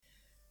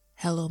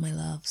Hello, my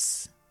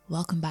loves.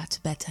 Welcome back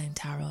to Bedtime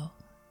Tarot.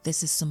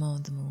 This is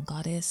Simone, the Moon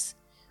Goddess,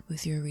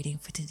 with your reading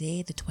for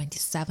today, the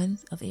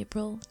 27th of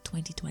April,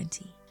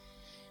 2020.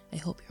 I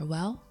hope you're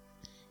well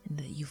and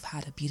that you've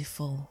had a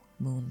beautiful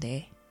moon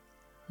day.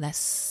 Let's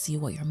see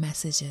what your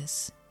message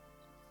is.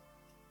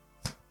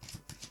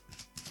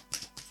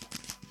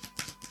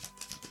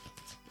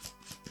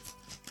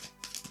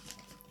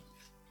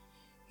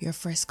 Your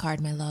first card,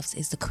 my loves,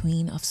 is the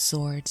Queen of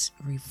Swords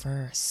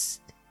reversed.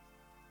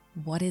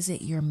 What is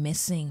it you're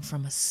missing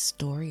from a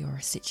story or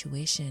a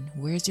situation?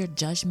 Where's your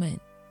judgment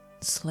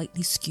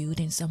slightly skewed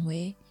in some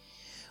way?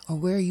 Or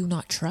where are you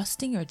not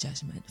trusting your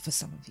judgment for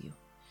some of you?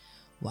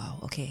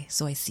 Wow, okay,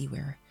 so I see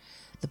where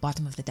the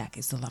bottom of the deck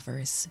is the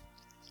Lovers.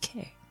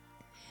 Okay,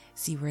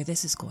 see where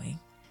this is going.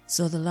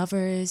 So the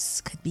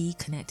Lovers could be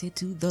connected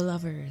to the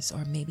Lovers,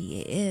 or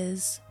maybe it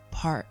is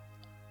part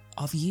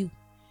of you.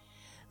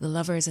 The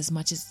Lovers, as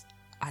much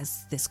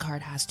as this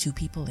card has two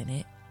people in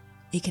it,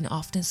 it can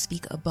often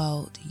speak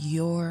about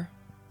your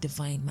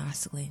divine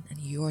masculine and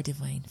your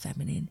divine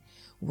feminine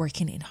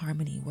working in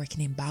harmony, working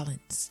in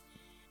balance.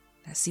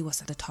 Let's see what's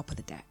at the top of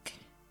the deck.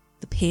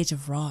 The Page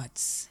of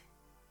Rods.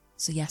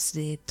 So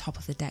yesterday, top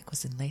of the deck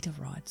was the Knight of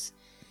Rods.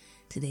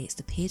 Today it's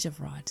the Page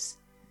of Rods.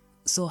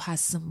 So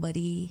has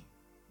somebody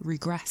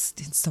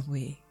regressed in some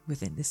way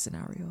within this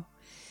scenario?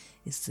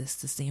 Is this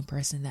the same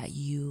person that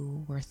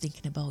you were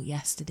thinking about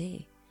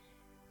yesterday?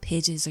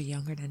 Pages are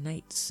younger than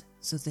knights,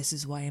 so this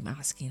is why I'm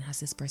asking, has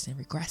this person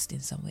regressed in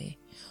some way?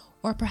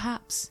 Or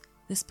perhaps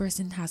this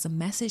person has a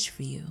message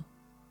for you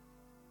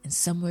and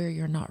somewhere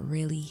you're not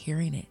really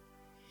hearing it.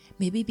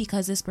 Maybe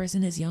because this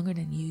person is younger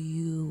than you,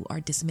 you are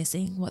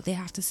dismissing what they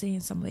have to say in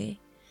some way.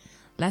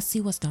 Let's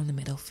see what's down the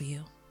middle for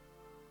you.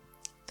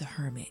 The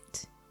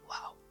Hermit.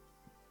 Wow.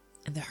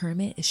 And the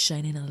Hermit is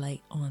shining a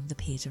light on the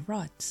Page of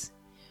Rods.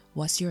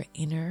 What's your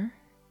inner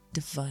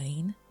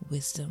divine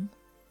wisdom?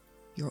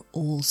 Your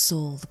old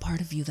soul, the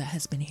part of you that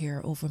has been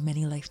here over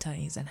many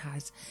lifetimes and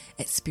has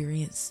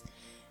experienced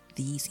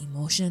these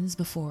emotions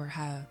before,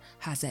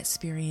 has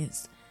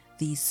experienced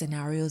these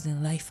scenarios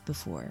in life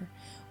before.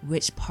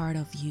 Which part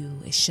of you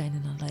is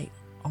shining a light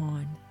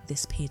on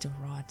this Page of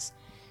Rods,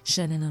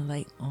 shining a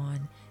light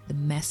on the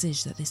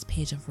message that this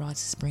Page of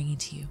Rods is bringing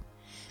to you?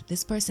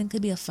 This person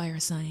could be a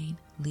fire sign,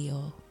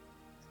 Leo,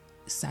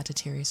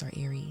 Sagittarius, or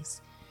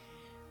Aries,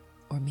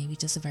 or maybe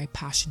just a very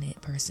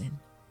passionate person.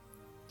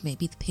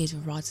 Maybe the Page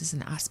of Rods is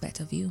an aspect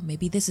of you.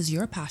 Maybe this is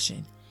your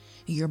passion.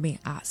 You're being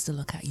asked to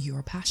look at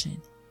your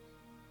passion.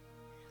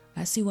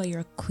 Let's see why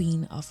your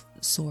Queen of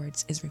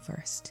Swords is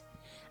reversed.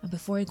 And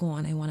before I go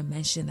on, I want to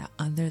mention that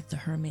under the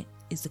Hermit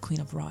is the Queen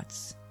of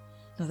Rods.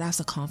 Now that's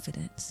a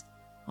confidence.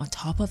 On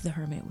top of the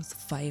Hermit was the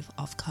Five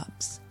of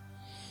Cups.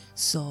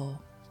 So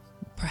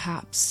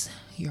perhaps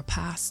your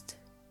past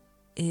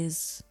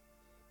is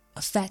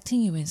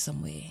affecting you in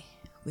some way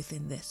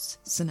within this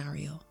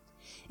scenario.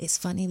 It's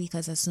funny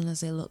because as soon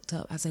as I looked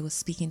up, as I was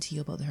speaking to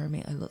you about the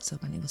Hermit, I looked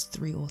up and it was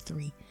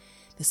 303,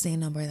 the same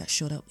number that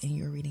showed up in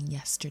your reading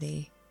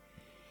yesterday.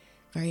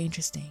 Very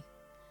interesting.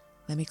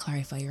 Let me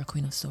clarify your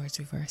Queen of Swords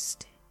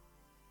reversed.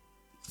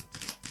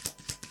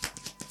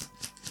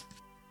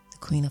 The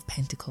Queen of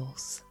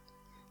Pentacles.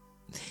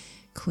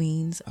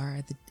 Queens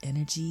are the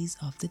energies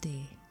of the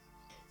day.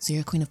 So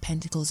your Queen of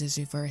Pentacles is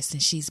reversed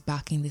and she's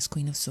backing this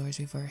Queen of Swords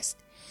reversed.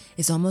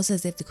 It's almost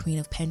as if the Queen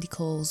of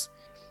Pentacles,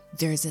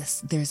 there's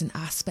an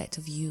aspect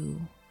of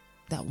you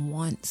that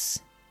wants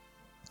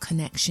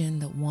connection,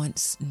 that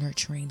wants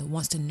nurturing, that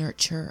wants to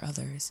nurture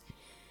others,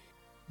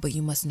 but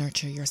you must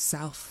nurture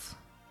yourself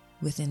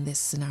within this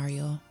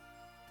scenario.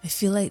 I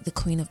feel like the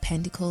Queen of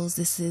Pentacles,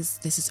 this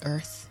is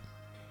earth.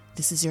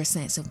 This is your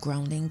sense of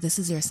grounding. This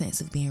is your sense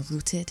of being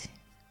rooted.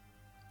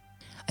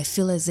 I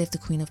feel as if the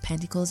Queen of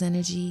Pentacles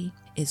energy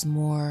is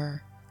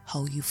more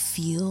how you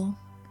feel.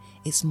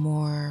 It's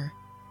more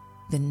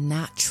the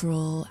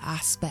natural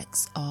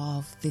aspects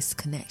of this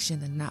connection,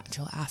 the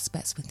natural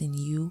aspects within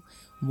you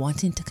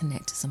wanting to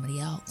connect to somebody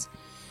else.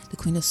 The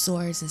Queen of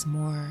Swords is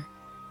more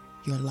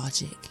your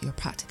logic, your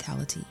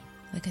practicality.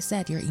 Like I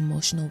said, your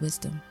emotional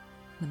wisdom.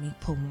 Let me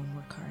pull one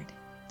more card.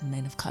 The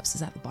Nine of Cups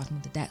is at the bottom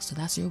of the deck, so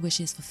that's your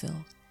wishes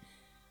fulfilled.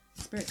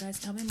 Spirit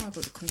guys, tell me more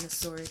about the Queen of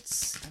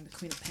Swords and the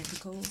Queen of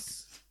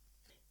Pentacles.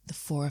 The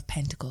Four of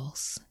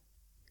Pentacles.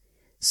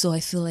 So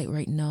I feel like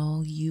right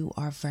now you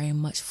are very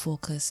much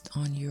focused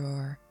on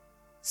your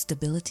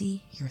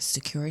stability, your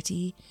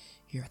security,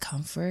 your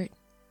comfort.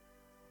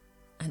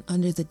 And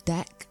under the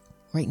deck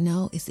right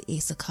now is the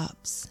Ace of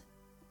Cups.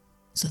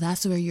 So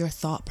that's where your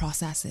thought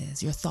process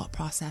is. Your thought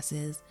process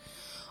is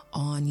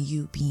on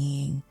you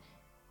being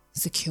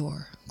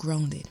secure,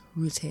 grounded,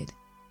 rooted.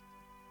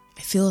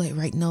 I feel like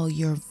right now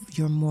you're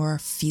more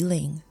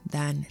feeling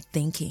than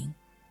thinking.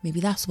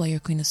 Maybe that's why your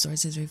Queen of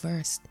Swords is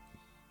reversed.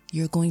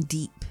 You're going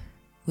deep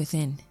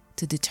within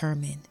to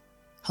determine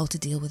how to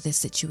deal with this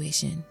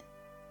situation,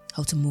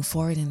 how to move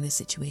forward in this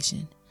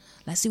situation.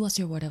 Let's see what's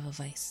your word of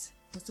advice.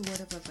 What's the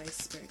word of advice,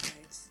 Spirit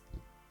guides?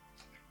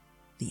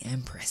 The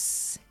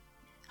Empress.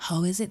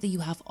 How is it that you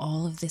have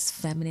all of this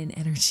feminine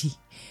energy,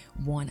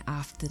 one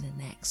after the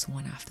next,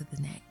 one after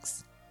the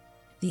next?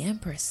 The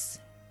Empress.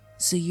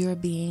 So you're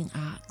being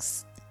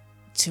asked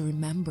to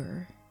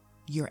remember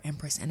your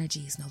Empress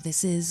energies. Now,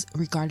 this is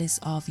regardless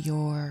of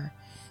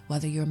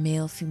whether you're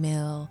male,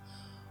 female,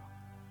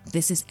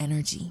 this is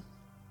energy.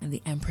 And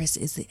the Empress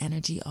is the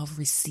energy of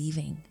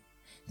receiving.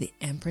 The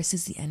Empress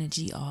is the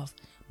energy of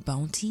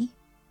bounty.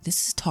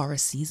 This is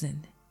Taurus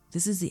season.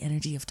 This is the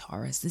energy of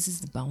Taurus. This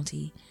is the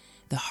bounty,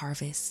 the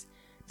harvest,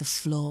 the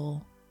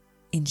flow,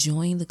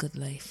 enjoying the good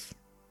life,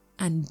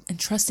 and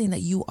trusting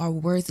that you are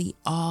worthy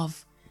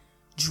of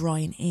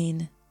drawing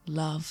in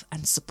love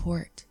and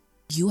support.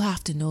 You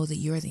have to know that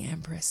you're the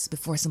Empress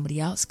before somebody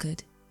else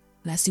could.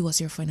 Let's see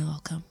what's your final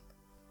outcome.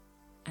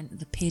 And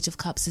the Page of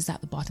Cups is at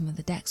the bottom of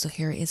the deck. So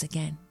here it is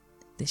again.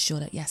 This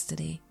showed up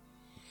yesterday.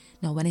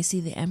 Now, when I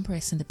see the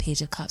Empress and the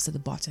Page of Cups at the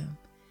bottom,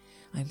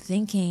 I'm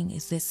thinking,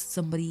 is this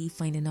somebody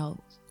finding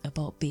out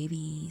about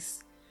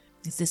babies?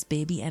 Is this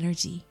baby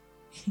energy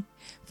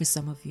for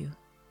some of you?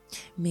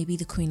 Maybe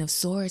the Queen of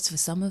Swords for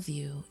some of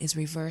you is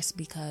reversed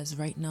because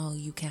right now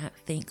you can't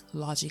think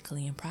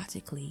logically and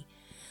practically.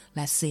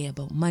 Let's say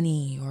about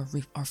money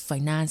or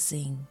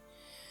financing.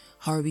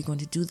 How are we going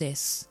to do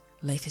this?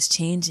 Life is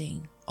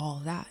changing.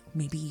 All that.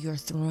 Maybe you're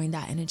throwing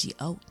that energy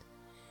out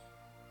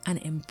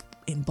and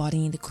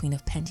embodying the Queen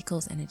of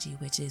Pentacles energy,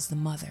 which is the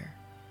mother,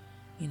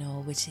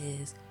 which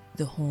is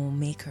the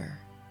homemaker.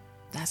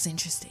 That's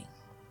interesting.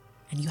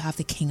 And you have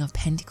the King of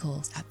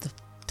Pentacles at the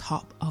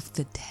top of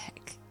the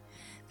deck.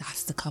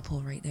 That's the couple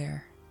right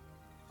there.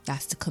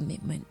 That's the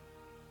commitment.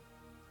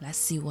 Let's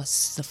see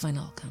what's the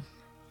final outcome.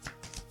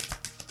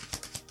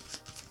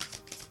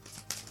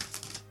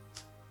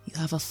 You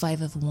have a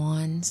 5 of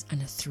Wands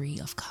and a 3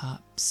 of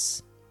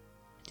Cups.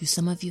 Do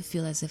some of you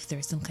feel as if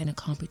there's some kind of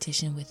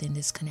competition within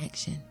this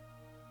connection?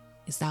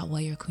 Is that why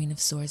your Queen of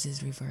Swords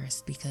is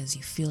reversed? Because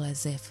you feel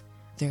as if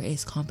there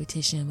is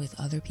competition with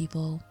other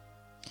people?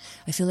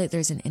 I feel like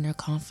there's an inner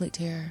conflict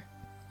here.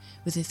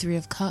 With the 3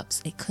 of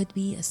Cups, it could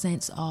be a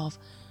sense of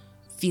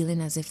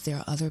feeling as if there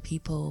are other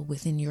people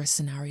within your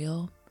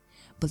scenario,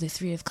 but the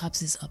 3 of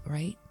Cups is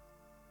upright.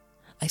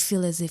 I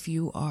feel as if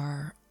you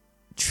are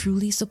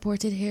truly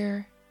supported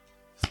here.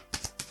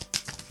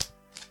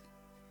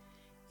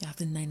 You have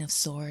the 9 of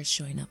Swords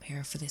showing up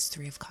here for this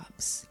 3 of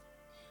Cups.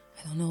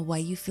 I don't know why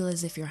you feel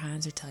as if your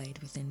hands are tied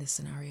within this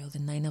scenario. The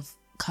 9 of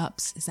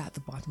Cups is at the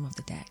bottom of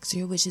the deck, so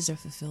your wishes are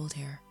fulfilled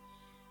here.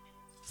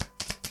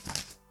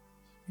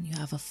 And you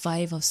have a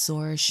 5 of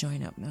Swords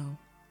showing up now.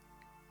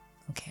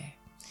 Okay.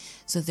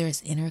 So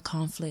there's inner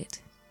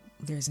conflict.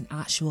 There's an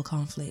actual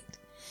conflict.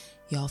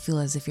 Y'all feel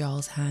as if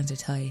y'all's hands are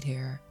tied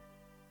here.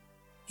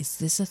 Is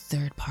this a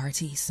third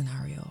party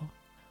scenario?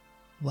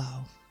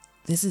 Wow.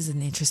 This is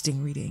an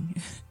interesting reading.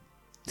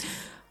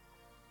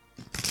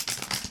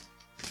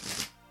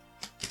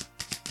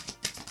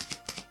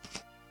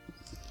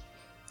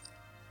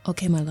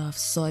 Okay, my love.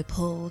 So I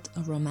pulled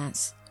a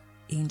Romance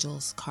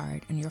Angels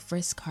card, and your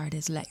first card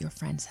is Let Your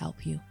Friends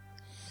Help You.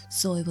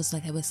 So it was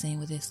like I was saying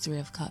with this 3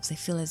 of Cups, I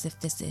feel as if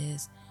this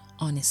is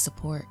honest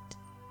support.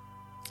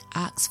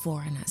 Ask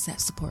for and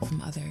accept support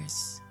from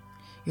others.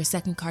 Your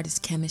second card is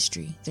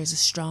Chemistry. There's a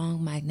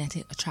strong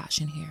magnetic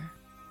attraction here.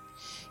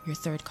 Your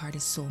third card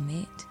is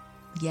Soulmate.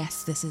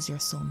 Yes, this is your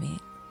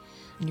soulmate.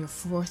 And your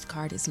fourth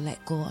card is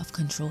Let Go of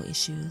Control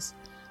Issues.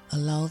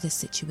 Allow the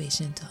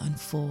situation to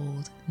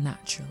unfold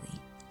naturally.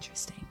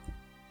 Interesting.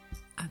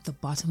 At the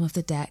bottom of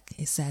the deck,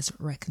 it says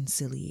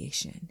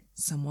Reconciliation.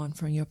 Someone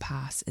from your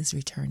past is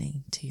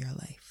returning to your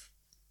life.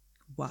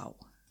 Wow.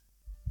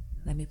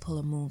 Let me pull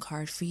a Moon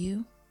card for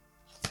you.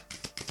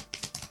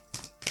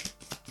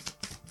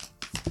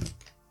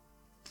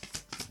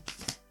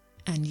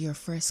 And your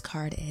first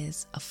card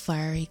is A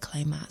Fiery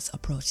Climax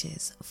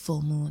Approaches,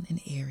 Full Moon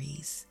in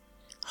Aries.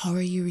 How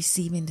are you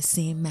receiving the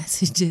same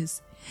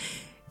messages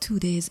 2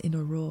 days in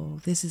a row?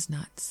 This is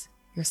nuts.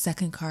 Your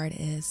second card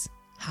is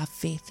Have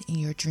Faith in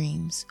Your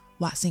Dreams,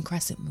 Waxing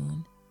Crescent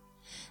Moon.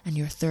 And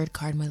your third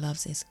card, my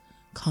loves, is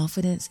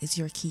Confidence is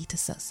Your Key to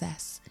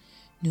Success,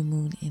 New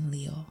Moon in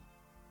Leo.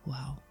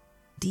 Wow.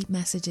 Deep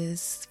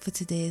messages for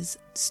today's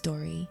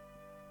story.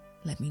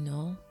 Let me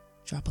know.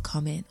 Drop a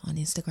comment on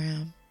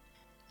Instagram.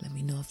 Let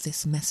me know if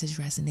this message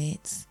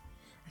resonates.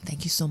 And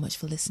thank you so much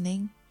for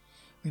listening.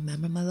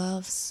 Remember, my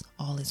loves,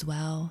 all is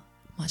well.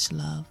 Much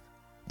love.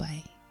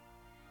 Bye.